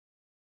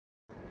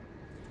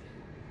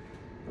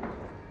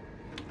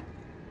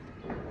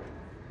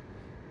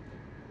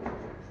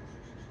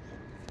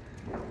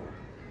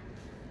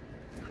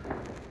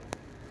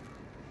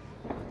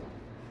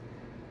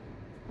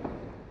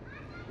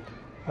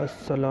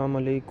अस्सलाम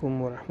वालेकुम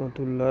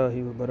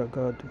वरहमतुल्लाहि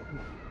वबरकातुहू।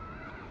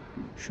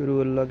 शुरू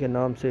अल्लाह के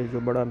नाम से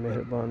जो बड़ा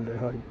मेहरबान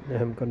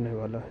रहम करने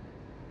वाला है।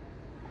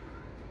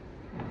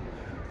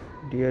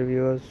 डियर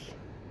व्यूअर्स,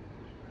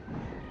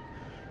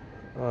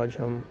 आज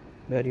हम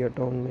बैरिया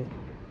टाउन में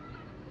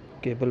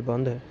केबल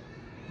बंद है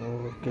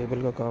और केबल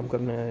का काम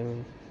करने आए हुए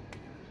हैं।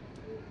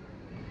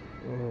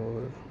 और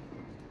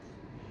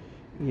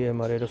ये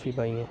हमारे रफ़ी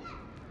भाई हैं,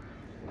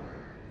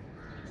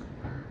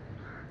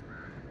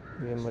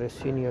 ये हमारे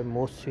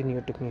मोस्ट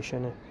सीनियर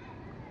टेक्नीशियन है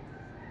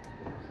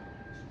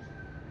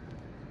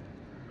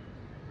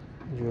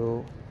जो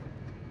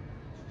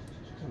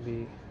अभी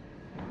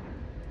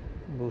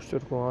बूस्टर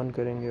को ऑन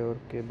करेंगे और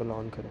केबल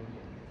ऑन करेंगे।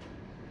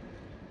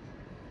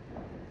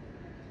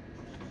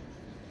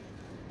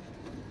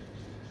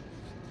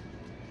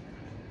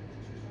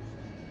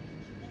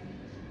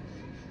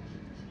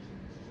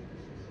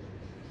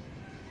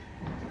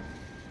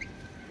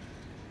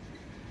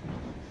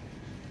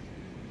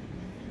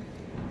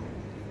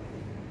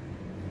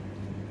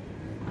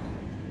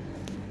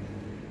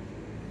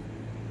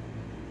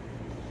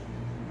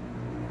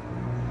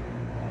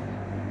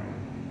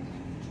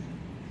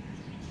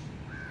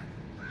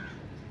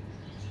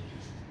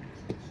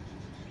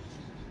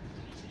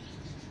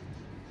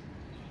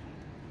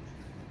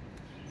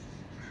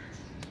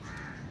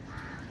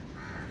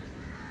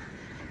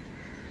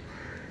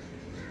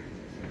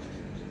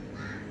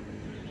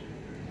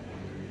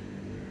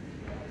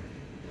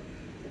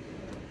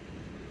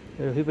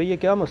 रफ़ी भाई, ये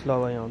क्या मसला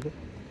हुआ यहाँ पे?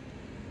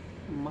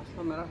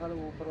 मसला मेरा ख्याल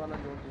वो ऊपर वाला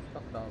जोड़ उसका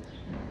खराब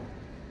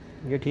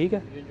है। ये ठीक है?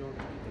 ये जोड़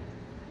ठीक है,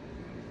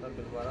 सर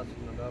दोबारा से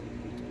लगा।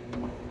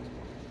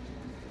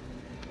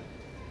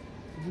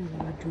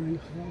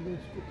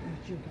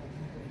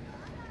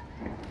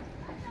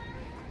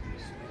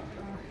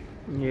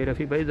 ये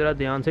रफ़ी भाई ज़रा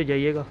ध्यान से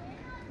जाइएगा।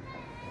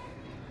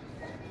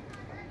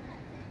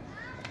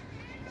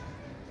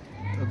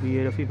 अभी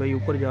ये रफ़ी भाई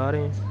ऊपर जा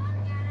रहे हैं।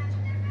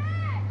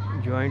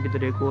 जॉइंट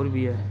इधर एक और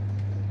भी है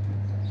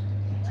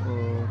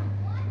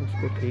और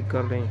उसको ठीक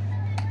कर रहे हैं।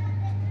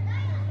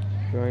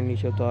 जॉइंट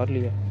नीचे उतार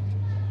लिया।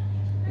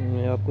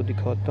 मैं आपको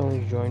दिखाता हूँ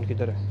जॉइंट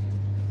किधर है।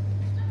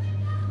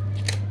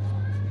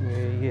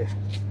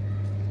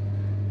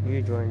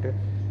 ये जॉइंट है,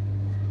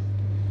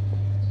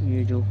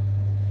 ये जो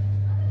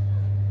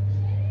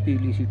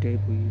पीली सी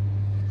टेप हुई है।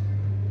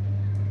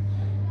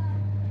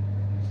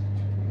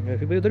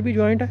 रफ़ी भाई उधर भी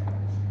जॉइंट है।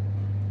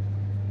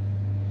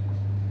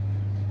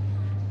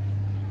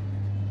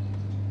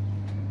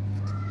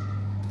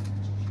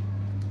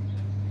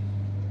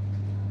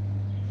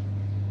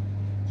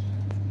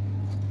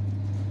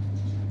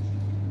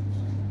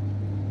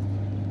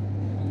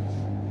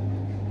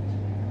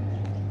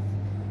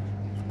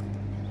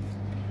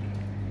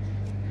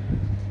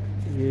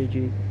 ये जी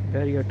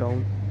बैरिया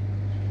टाउन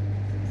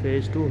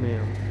फ़ेज़ 2 में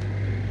हम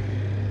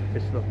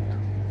इस वक्त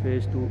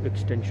फ़ेज़ 2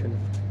 एक्सटेंशन,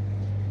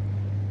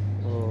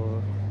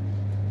 और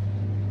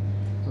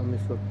हम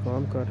इस वक्त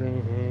काम कर रहे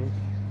हैं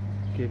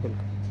केबल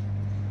का।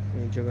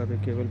 एक जगह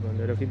पे केबल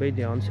बंद है। रफ़ी भाई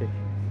ध्यान से।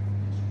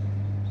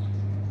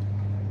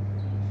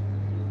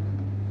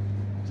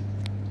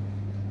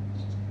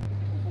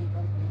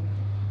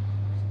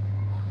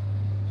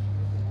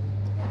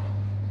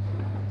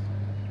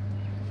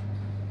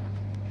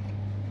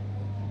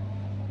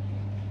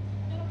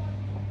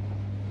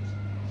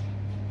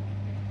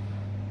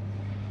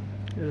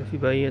 रफ़ी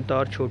भाई ये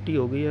तार छोटी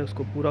हो गई है,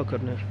 उसको पूरा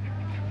करने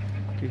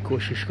की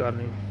कोशिश कर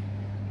रहे हैं।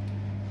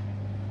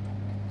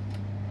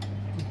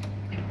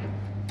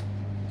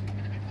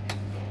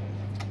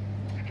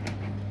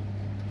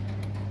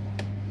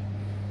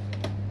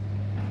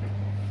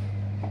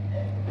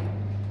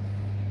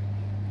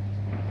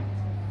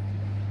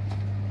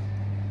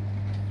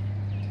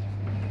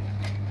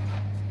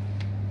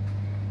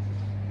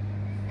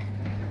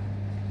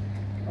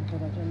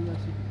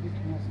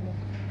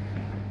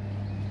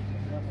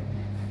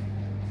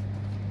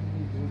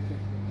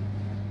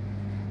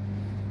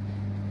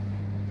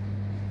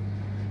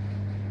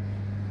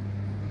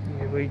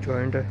 ये वही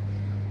जॉइंट है।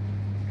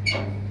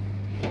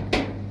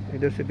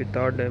 इधर से भी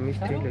तार डैमेज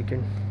थी, लेकिन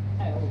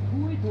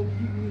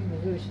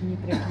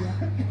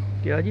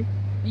क्या जी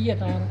ये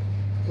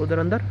तार उधर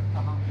अंदर।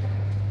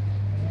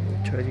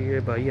 अच्छा जी, ये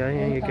भाई आए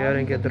हैं, ये कह रहे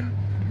हैं कि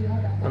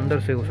अंदर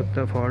से हो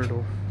सकता है फॉल्ट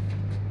हो।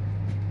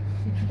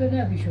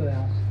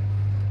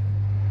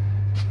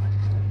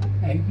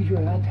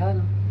 था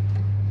ना।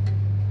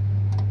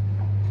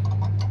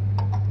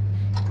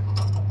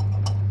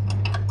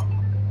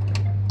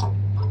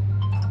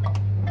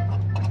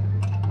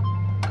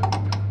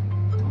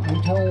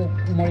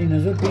 हमारी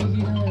नजर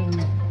पड़ेगी ना।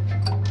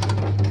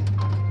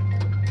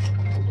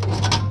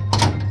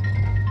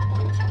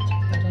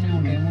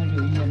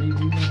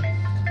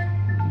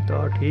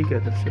 तार ठीक है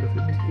इधर से,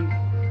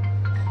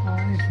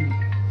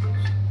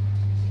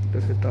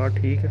 इधर से तार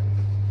ठीक है।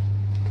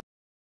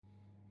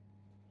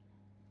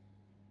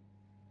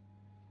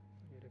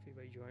 ये रफ़ी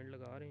भाई जॉइंट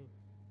लगा रहे हैं।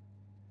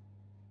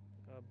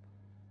 अब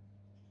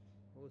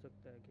हो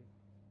सकता है कि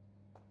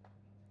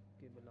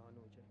केबल ऑन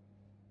हो जाए।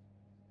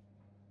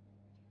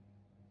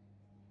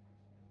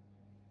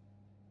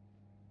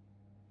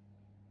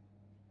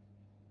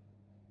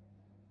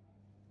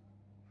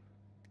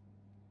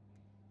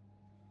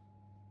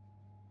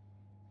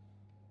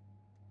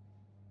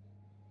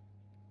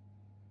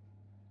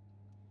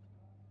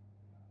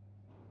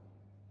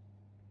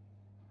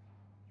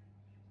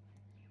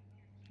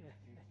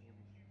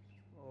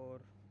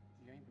 और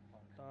यहीं पे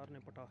फाल्ट तार ने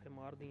पटाखे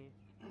मार दिए।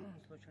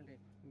 Solution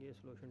tape. ये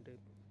सॉल्यूशन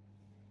टेप।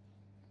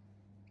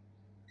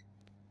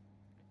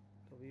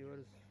 तो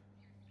व्यूअर्स,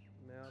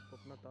 मैं आपको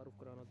अपना तारुफ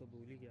कराना तो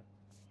भूल ही गया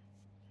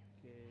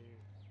कि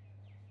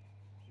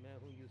मैं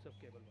हूँ यूसुफ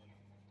केबल वाला,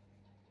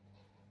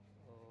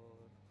 और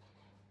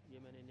ये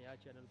मैंने नया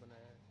चैनल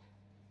बनाया है।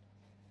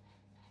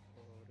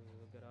 और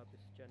अगर आप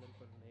इस चैनल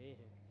पर नए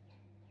हैं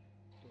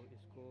तो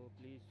इसको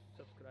प्लीज़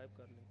सब्सक्राइब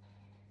कर लें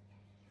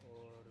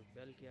और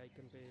बेल के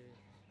आइकन पे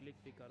क्लिक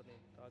भी कर दें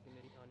ताकि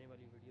मेरी आने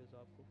वाली वीडियोस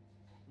आपको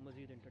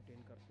मज़ीद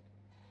एंटरटेन कर सकें।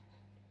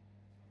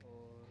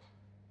 और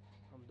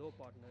हम दो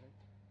पार्टनर हैं,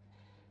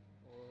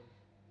 और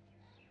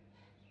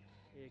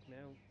एक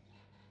मैं हूँ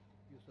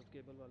यूसुफ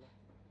केबल वाला,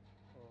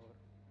 और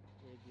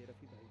एक ये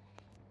रफ़ी भाई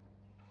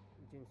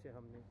जिनसे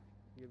हमने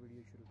ये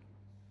वीडियो शुरू की।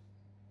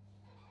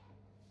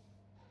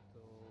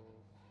 तो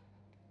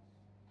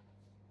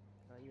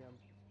आइए हम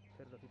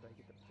फिर रफ़ी भाई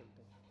की तरफ चलते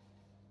हैं।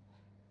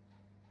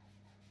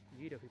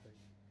 जी रफ़ी भाई,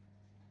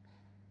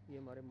 ये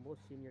हमारे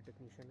मोस्ट सीनियर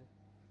टेक्नीशियन हैं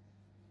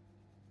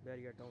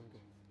बैरिया टाउन के,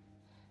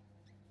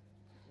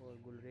 और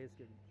गुलरेज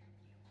के भी।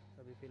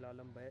 अभी फ़िलहाल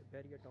हम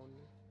बैरिया टाउन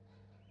में,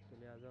 तो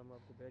लिहाजा हम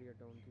आपको बैरिया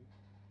टाउन की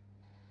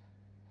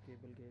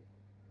केबल के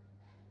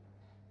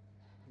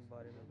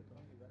बारे में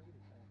बताएं।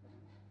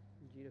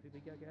 जी रफ़ी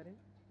भाई क्या कह रहे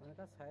हैं? मैंने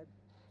कहा शायद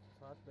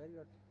साथ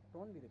बैरियर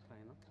टोन भी दिखा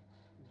है ना।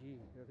 जी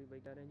रफ़ी भाई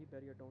कह रहे हैं जी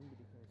बैरिया टाउन भी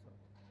दिखाएं साथ।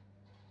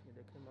 ये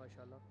देखें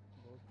माशाल्लाह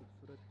बहुत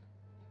खूबसूरत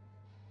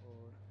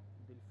और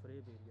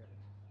दिलफरेब एरिया है।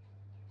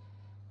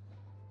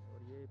 और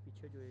ये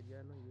पीछे जो एरिया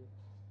है ना, ये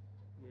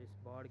इस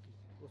बाड़ की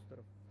उस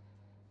तरफ,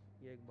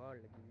 ये एक बाड़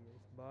लगी हुई है।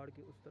 इस बाड़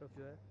की उस तरफ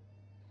जो है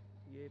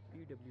ये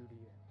PWD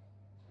है।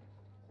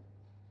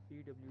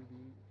 PWD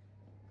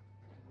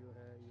जो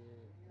है ये,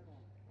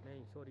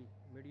 नहीं सॉरी,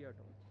 मीडिया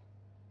टाउन।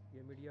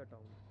 ये मीडिया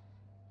टाउन,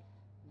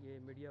 ये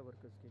मीडिया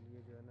वर्कर्स के लिए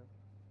जो है ना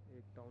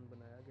एक टाउन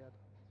बनाया गया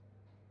था।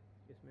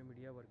 इसमें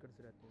मीडिया वर्कर्स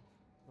रहते हैं,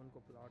 उनको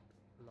प्लाट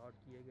अलॉट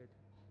किए गए थे।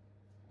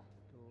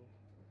 तो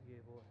ये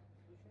वो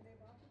है।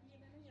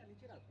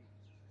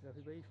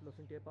 रफ़ी भाई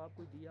फ्लोसिंग टेप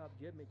आपको दिया, आप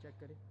जेब में चेक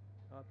करें,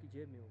 आपकी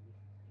जेब में होगी,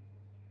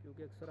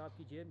 क्योंकि अक्सर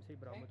आपकी जेब से ही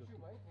बरामद होती है।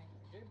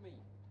 जेब में ही।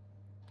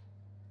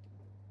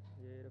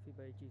 ये रफ़ी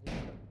भाई चीज़ें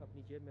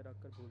अपनी जेब में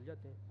रख कर भूल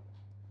जाते हैं,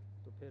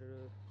 तो फिर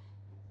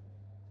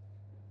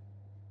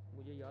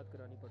मुझे याद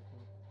करानी पड़ती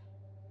हैं।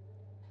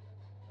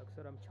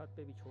 अक्सर हम छत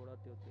पे भी छोड़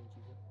आते होते हैं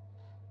चीज़ें।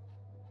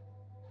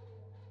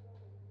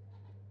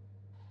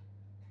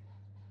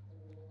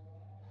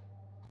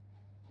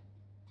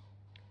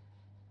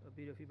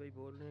 अभी रफ़ी भाई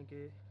बोल रहे हैं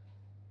कि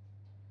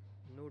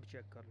नोट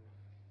चेक कर लें,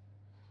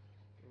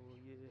 तो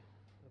ये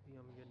अभी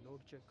हम ये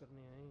नोट चेक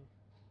करने आए हैं।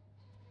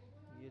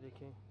 ये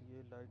देखें, ये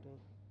लाइटें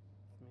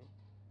इसमें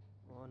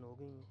ऑन हो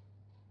गई हैं,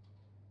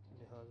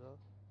 लिहाजा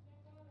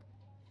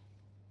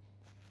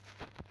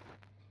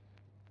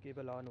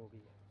केबल ऑन हो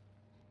गई है।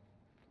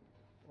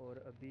 और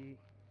अभी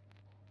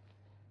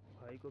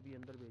भाई को भी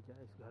अंदर भेजा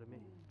है इस घर में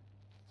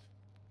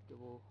कि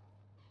वो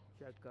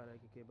चेक कर रहा है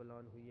कि केबल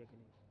ऑन हुई है कि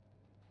नहीं।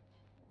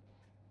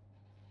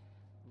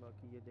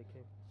 बाकी ये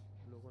देखें,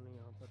 लोगों ने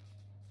यहाँ पर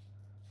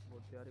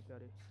बहुत प्यारे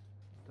प्यारे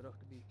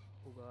दरख्त भी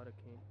उगा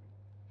रखे हैं।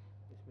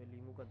 इसमें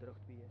लीमू का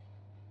दरख्त भी है।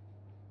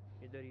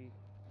 इधर ही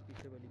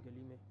पीछे वाली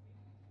गली में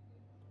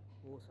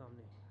वो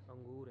सामने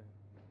अंगूर हैं,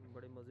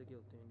 बड़े मज़े के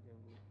होते हैं इनके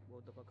अंगूर,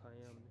 बहुत दफ़ा खाए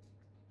हैं हमने।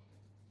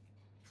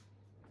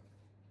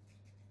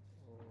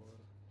 और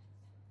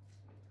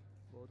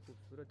बहुत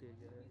खूबसूरत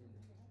एरिया है ये।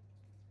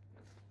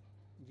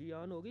 जी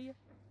ऑन हो गई है।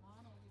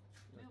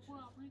 देखो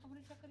आपने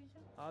कमरे चेक करी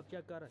सर। आप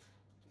चेक कर रहे हैं?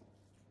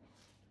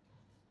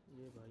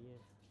 ये भाई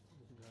हैं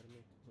इस घर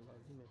में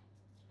मुलाजिम है,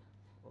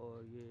 और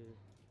ये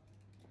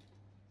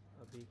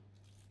अभी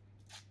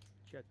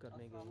चेक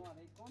करने गए।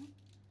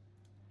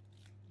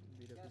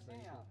 कैसे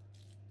हैं आप?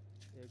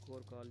 एक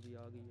और कॉल भी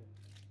आ गई है।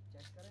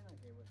 चेक करें ना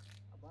केबल।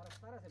 अब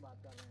 12 से बात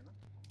कर रहे हैं ना।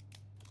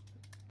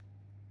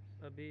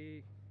 अभी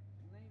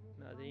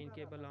नाज़रीन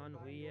केबल ऑन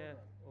हुई है,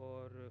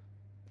 और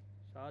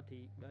साथ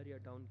ही बैरिया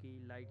टाउन की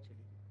लाइट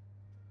चली,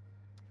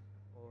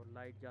 और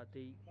लाइट जाते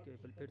ही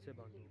केबल फिर से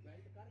बंद हो गई।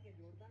 बेल्ट करके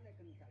जोड़ता,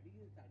 लेकिन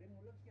साढ़े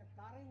मुल्क की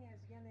तारें ही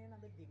ऐसियां ने ना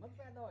बे दिमाग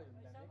पैदा हो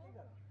जाता है। क्या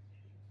करा?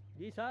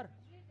 जी सर,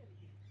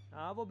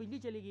 हाँ वो बिजली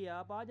चली गई है,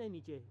 आप आ जाए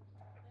नीचे। वो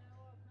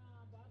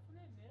अपना बात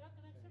सुने, मेरा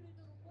कनेक्शन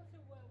इधर ऊपर से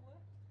हुआ है।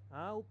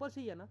 हाँ ऊपर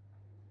से ही है ना,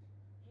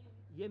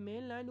 ये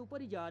मेन लाइन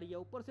ऊपर ही जा रही है,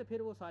 ऊपर से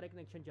फिर वो सारे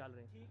कनेक्शन चल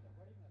रहे हैं। ठीक है,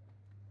 बड़ी बात।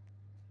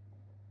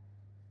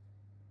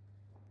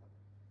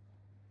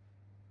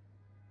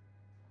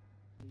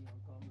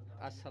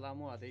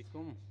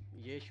 अस्सलामुअलैकुम।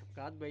 ये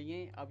शफ़क़ात भाई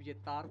हैं। अब ये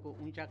तार को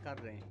ऊंचा कर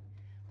रहे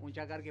हैं,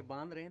 ऊंचा करके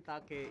बांध रहे हैं,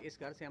 ताकि इस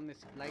घर से हमने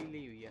सप्लाई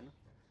ली हुई है ना,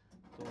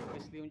 तो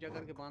इसलिए ऊंचा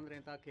करके बांध रहे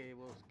हैं ताकि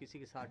वो किसी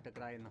के साथ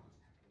टकराए ना।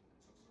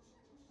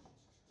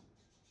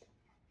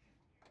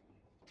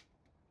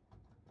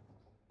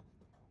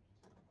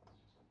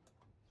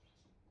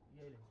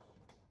 ये ले,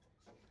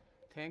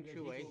 थैंक ये यू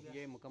ठीक भाई, हो गया।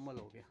 ये मुकम्मल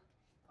हो गया।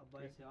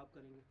 अब ऐसे आप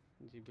करेंगे।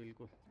 जी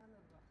बिल्कुल।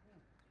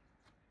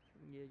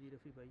 ये जी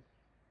रफ़ी भाई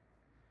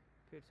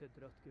फिर से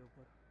दरख्त के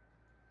ऊपर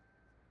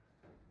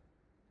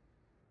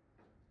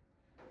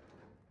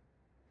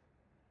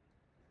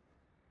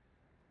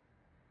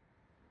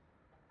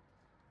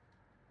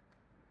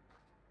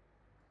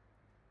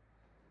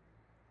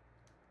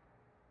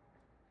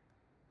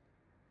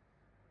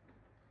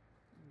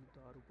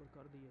ऊपर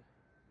कर दिए।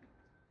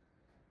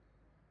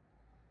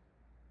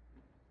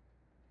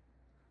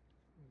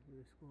 ये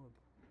इसको अब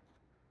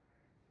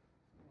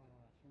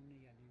सुनने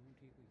वाली हूँ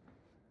ठीक हुई।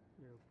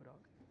 ये ऊपर आ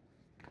गए,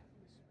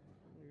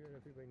 ये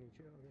रफ़ी भाई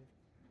नीचे आ गए।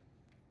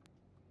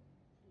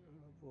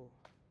 अब वो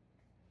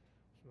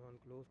सामान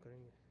क्लोज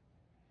करेंगे।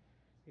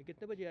 ये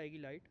कितने बजे आएगी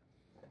लाइट?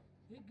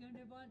 1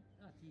 घंटे बाद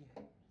आती है।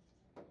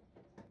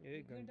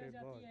 1 घंटे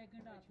बाद। 1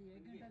 घंटा आती है,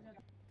 1 घंटा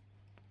जाती है।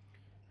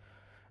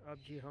 अब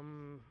जी हम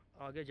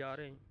आगे जा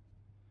रहे हैं।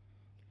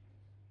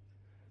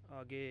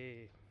 आगे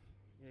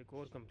एक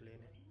और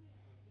कंप्लेन है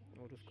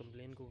और उस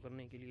कंप्लेन को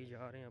करने के लिए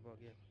जा रहे हैं अब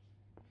आगे।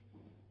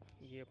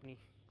 ये अपनी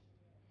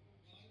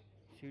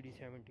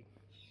CD70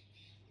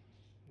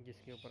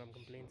 जिसके ऊपर हम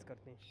कंप्लेंट्स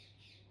करते हैं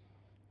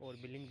और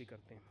बिलिंग भी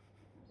करते हैं,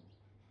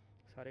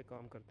 सारे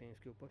काम करते हैं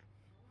इसके ऊपर।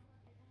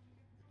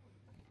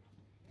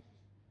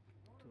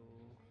 तो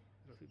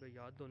रफ़ी भाई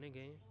याद धोने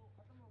गए हैं,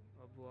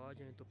 अब वो आ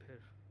जाएं तो फिर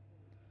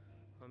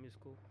हम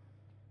इसको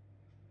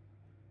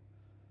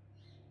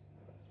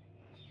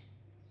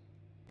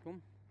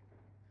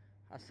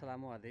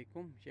अस्सलामु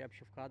अलैकुम। ये अब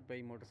शफ़कात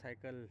भाई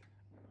मोटरसाइकिल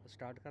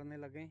स्टार्ट करने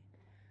लगे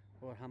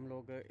और हम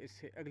लोग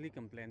इससे अगली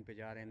कंप्लेन पे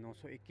जा रहे हैं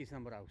 921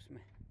 नंबर हाउस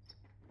में।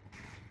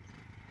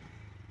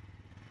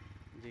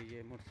 जी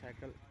ये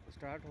मोटरसाइकिल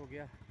स्टार्ट हो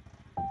गया।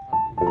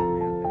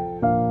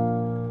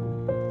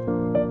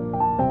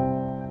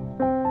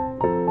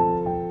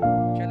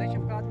 चले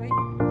शफ़कात भाई।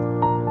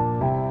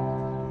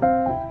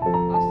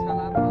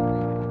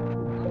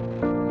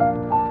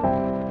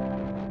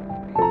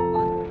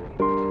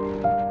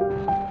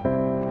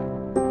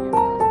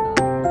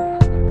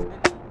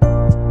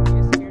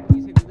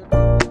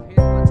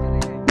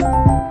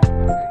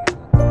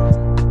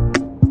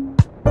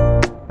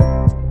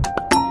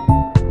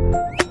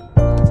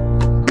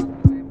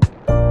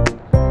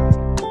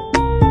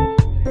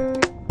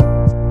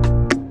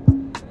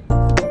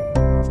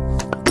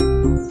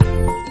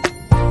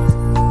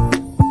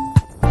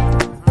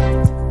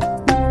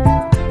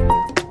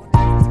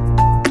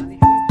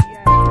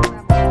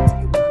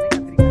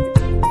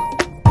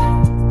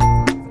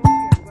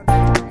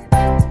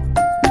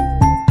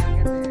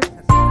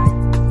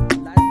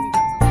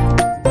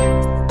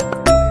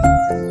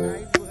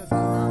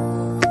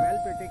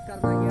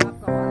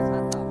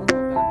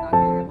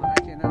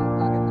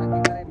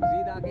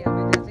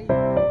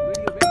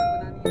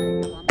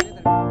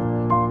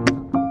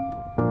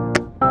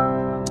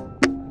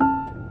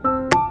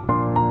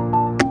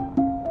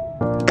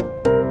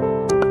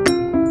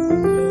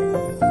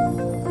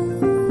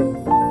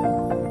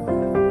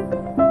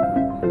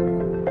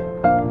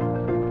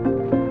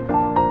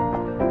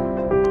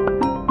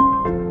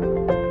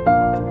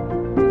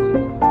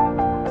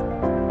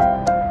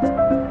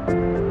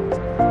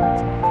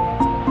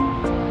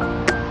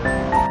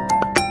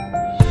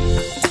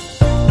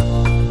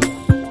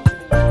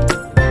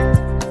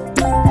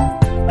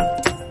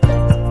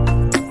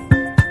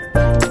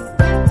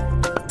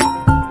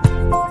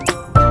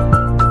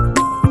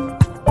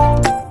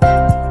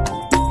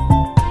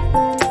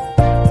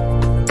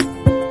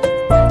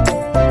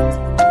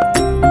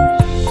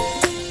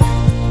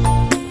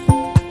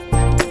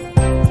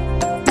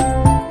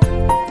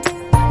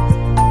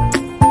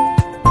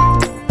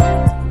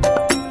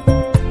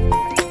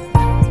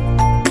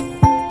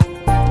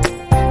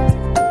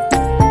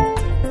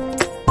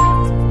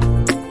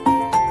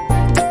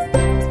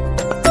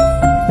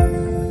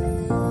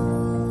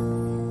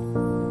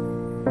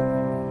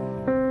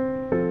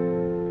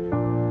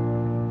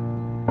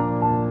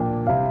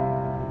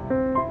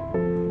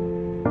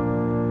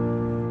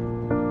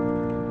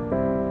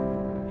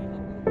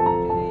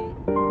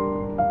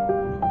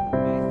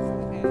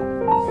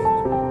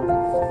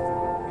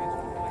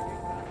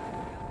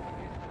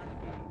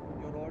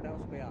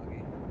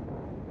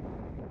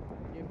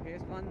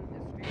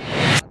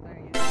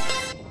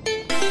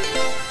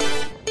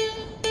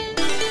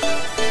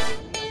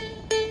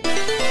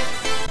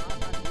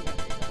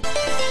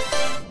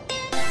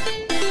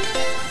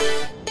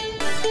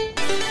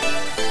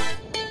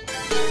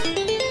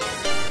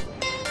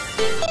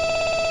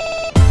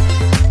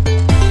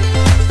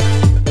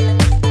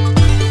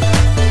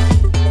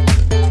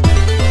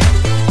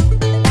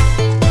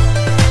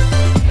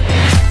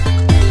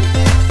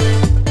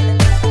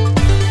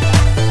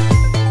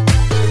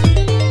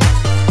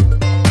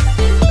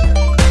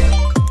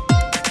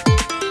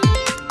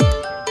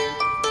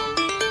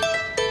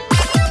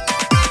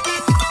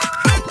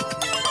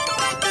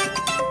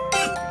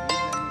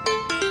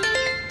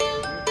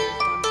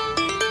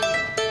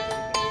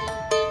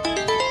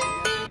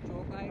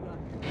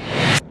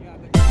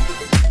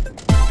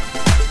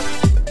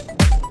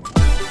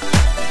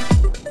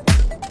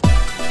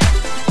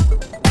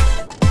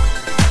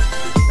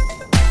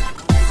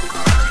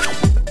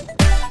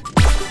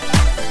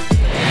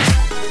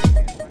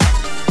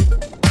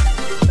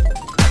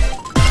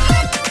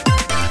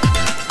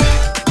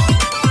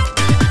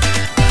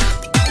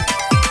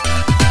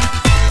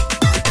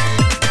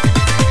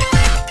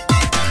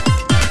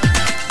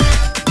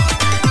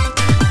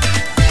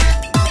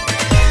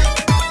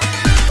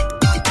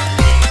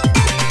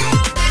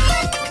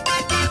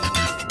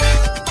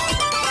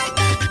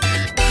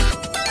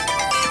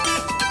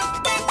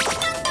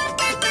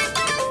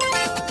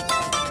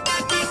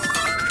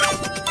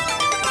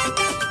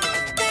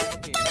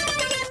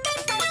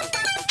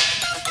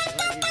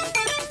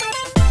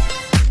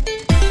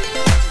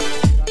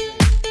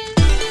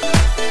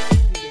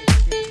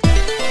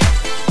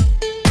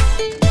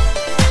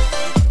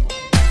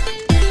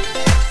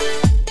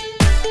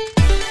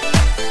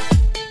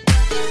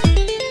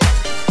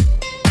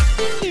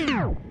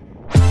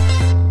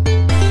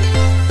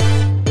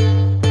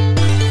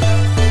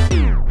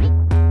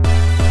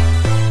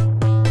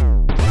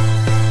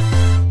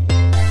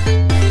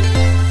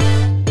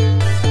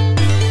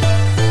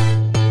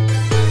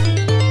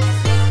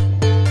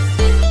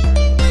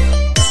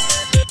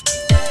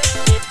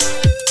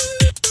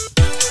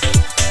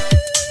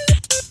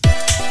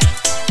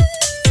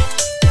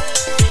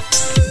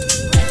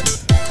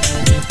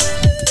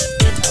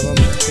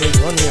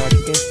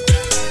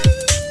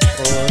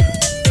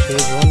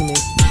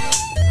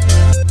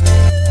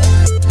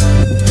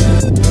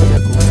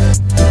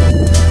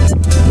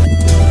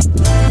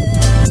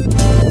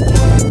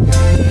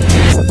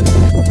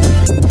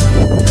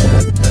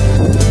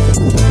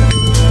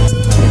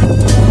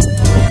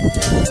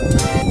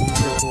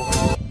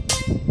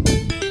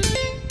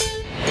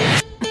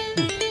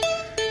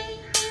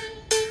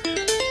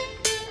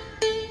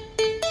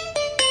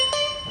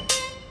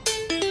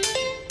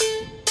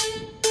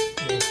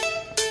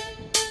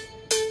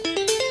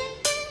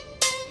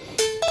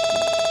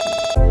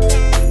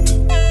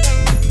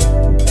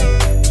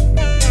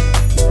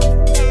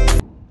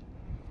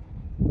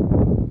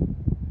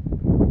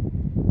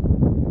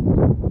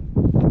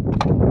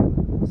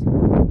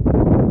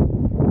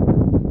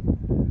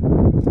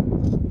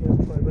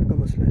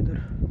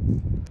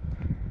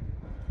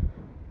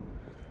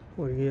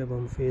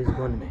 फेज़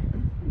 1 में,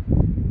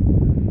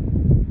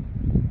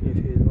 ये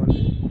फेज़ 1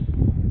 है,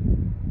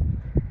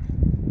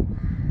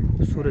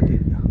 खूबसूरत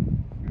एरिया।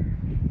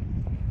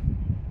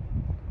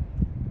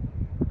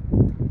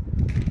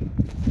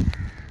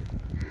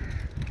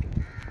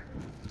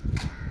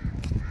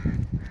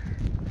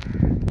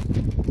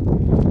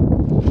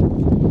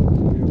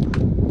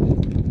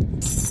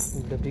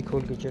 डब्बी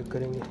खोल के चेक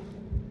करेंगे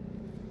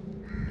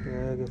क्या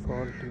है कि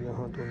फॉल्ट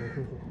यहाँ तो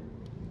नहीं है।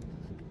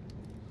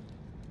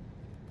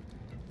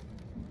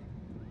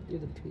 ये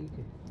तो ठीक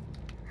है,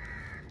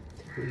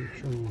 कोई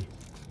इशू नहीं है।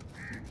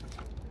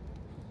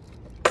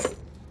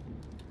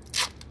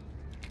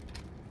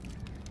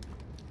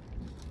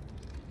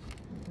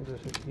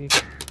 जैसे ठीक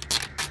है।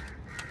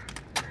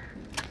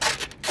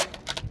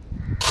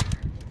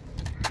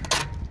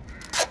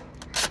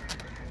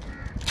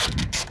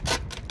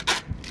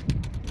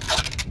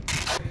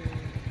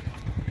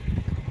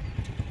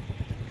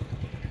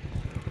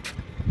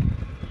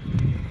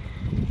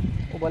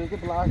 बल्कि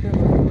प्लास्टिक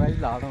वाइज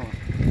ला रहा हूँ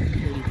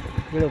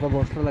जेड़े ऊपर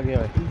पोस्टर लगे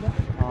हुए।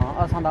 हाँ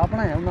असां दा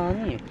अपना है ना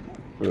नहीं है।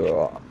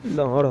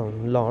 लाहौर।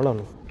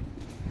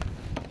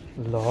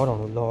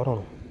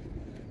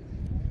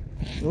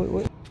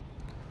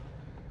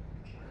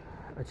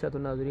 अच्छा तो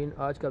नाज़रीन,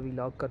 आज का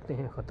व्लॉग करते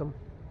हैं ख़त्म।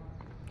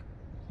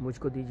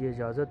 मुझको दीजिए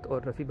इजाज़त और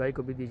रफ़ी भाई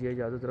को भी दीजिए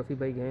इजाज़त। रफ़ी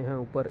भाई गए हैं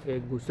ऊपर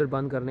एक बूस्टर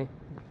बंद करने,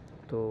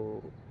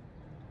 तो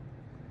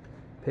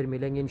फिर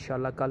मिलेंगे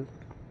इंशाल्लाह कल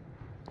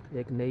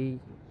एक नई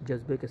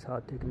जज्बे के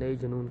साथ, एक नई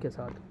जुनून के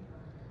साथ,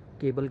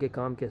 केबल के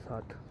काम के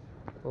साथ।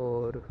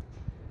 और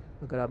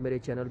अगर आप मेरे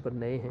चैनल पर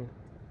नए हैं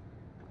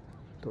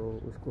तो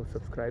उसको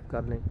सब्सक्राइब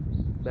कर लें,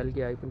 बेल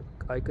के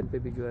आइकन पे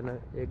भी जो है ना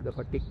एक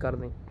दफ़ा टिक कर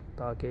दें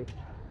ताकि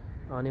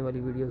आने वाली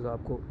वीडियोस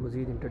आपको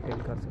मज़ीद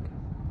इंटरटेन कर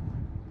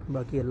सकें।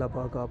 बाकी अल्लाह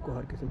पाक आपको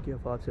हर किस्म की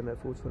आफात से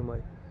महफूज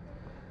फरमाए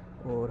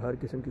और हर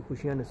किस्म की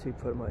खुशियाँ नसीब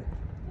फरमाए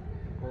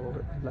और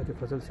अल्लाह के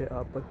फजल से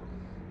आप पर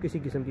किसी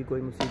किस्म की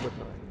कोई मुसीबत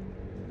ना आए।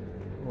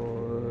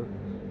 और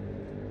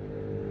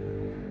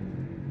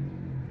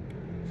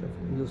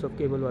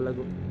यूसुफकेबलवाला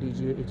को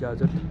दीजिए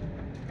इजाज़त।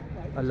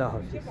 अल्लाह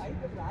हाफ़िज़।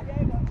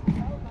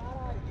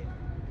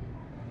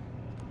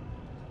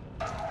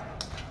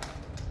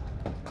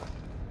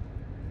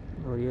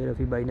 और ये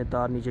रफ़ी भाई ने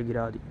तार नीचे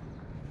गिरा दी।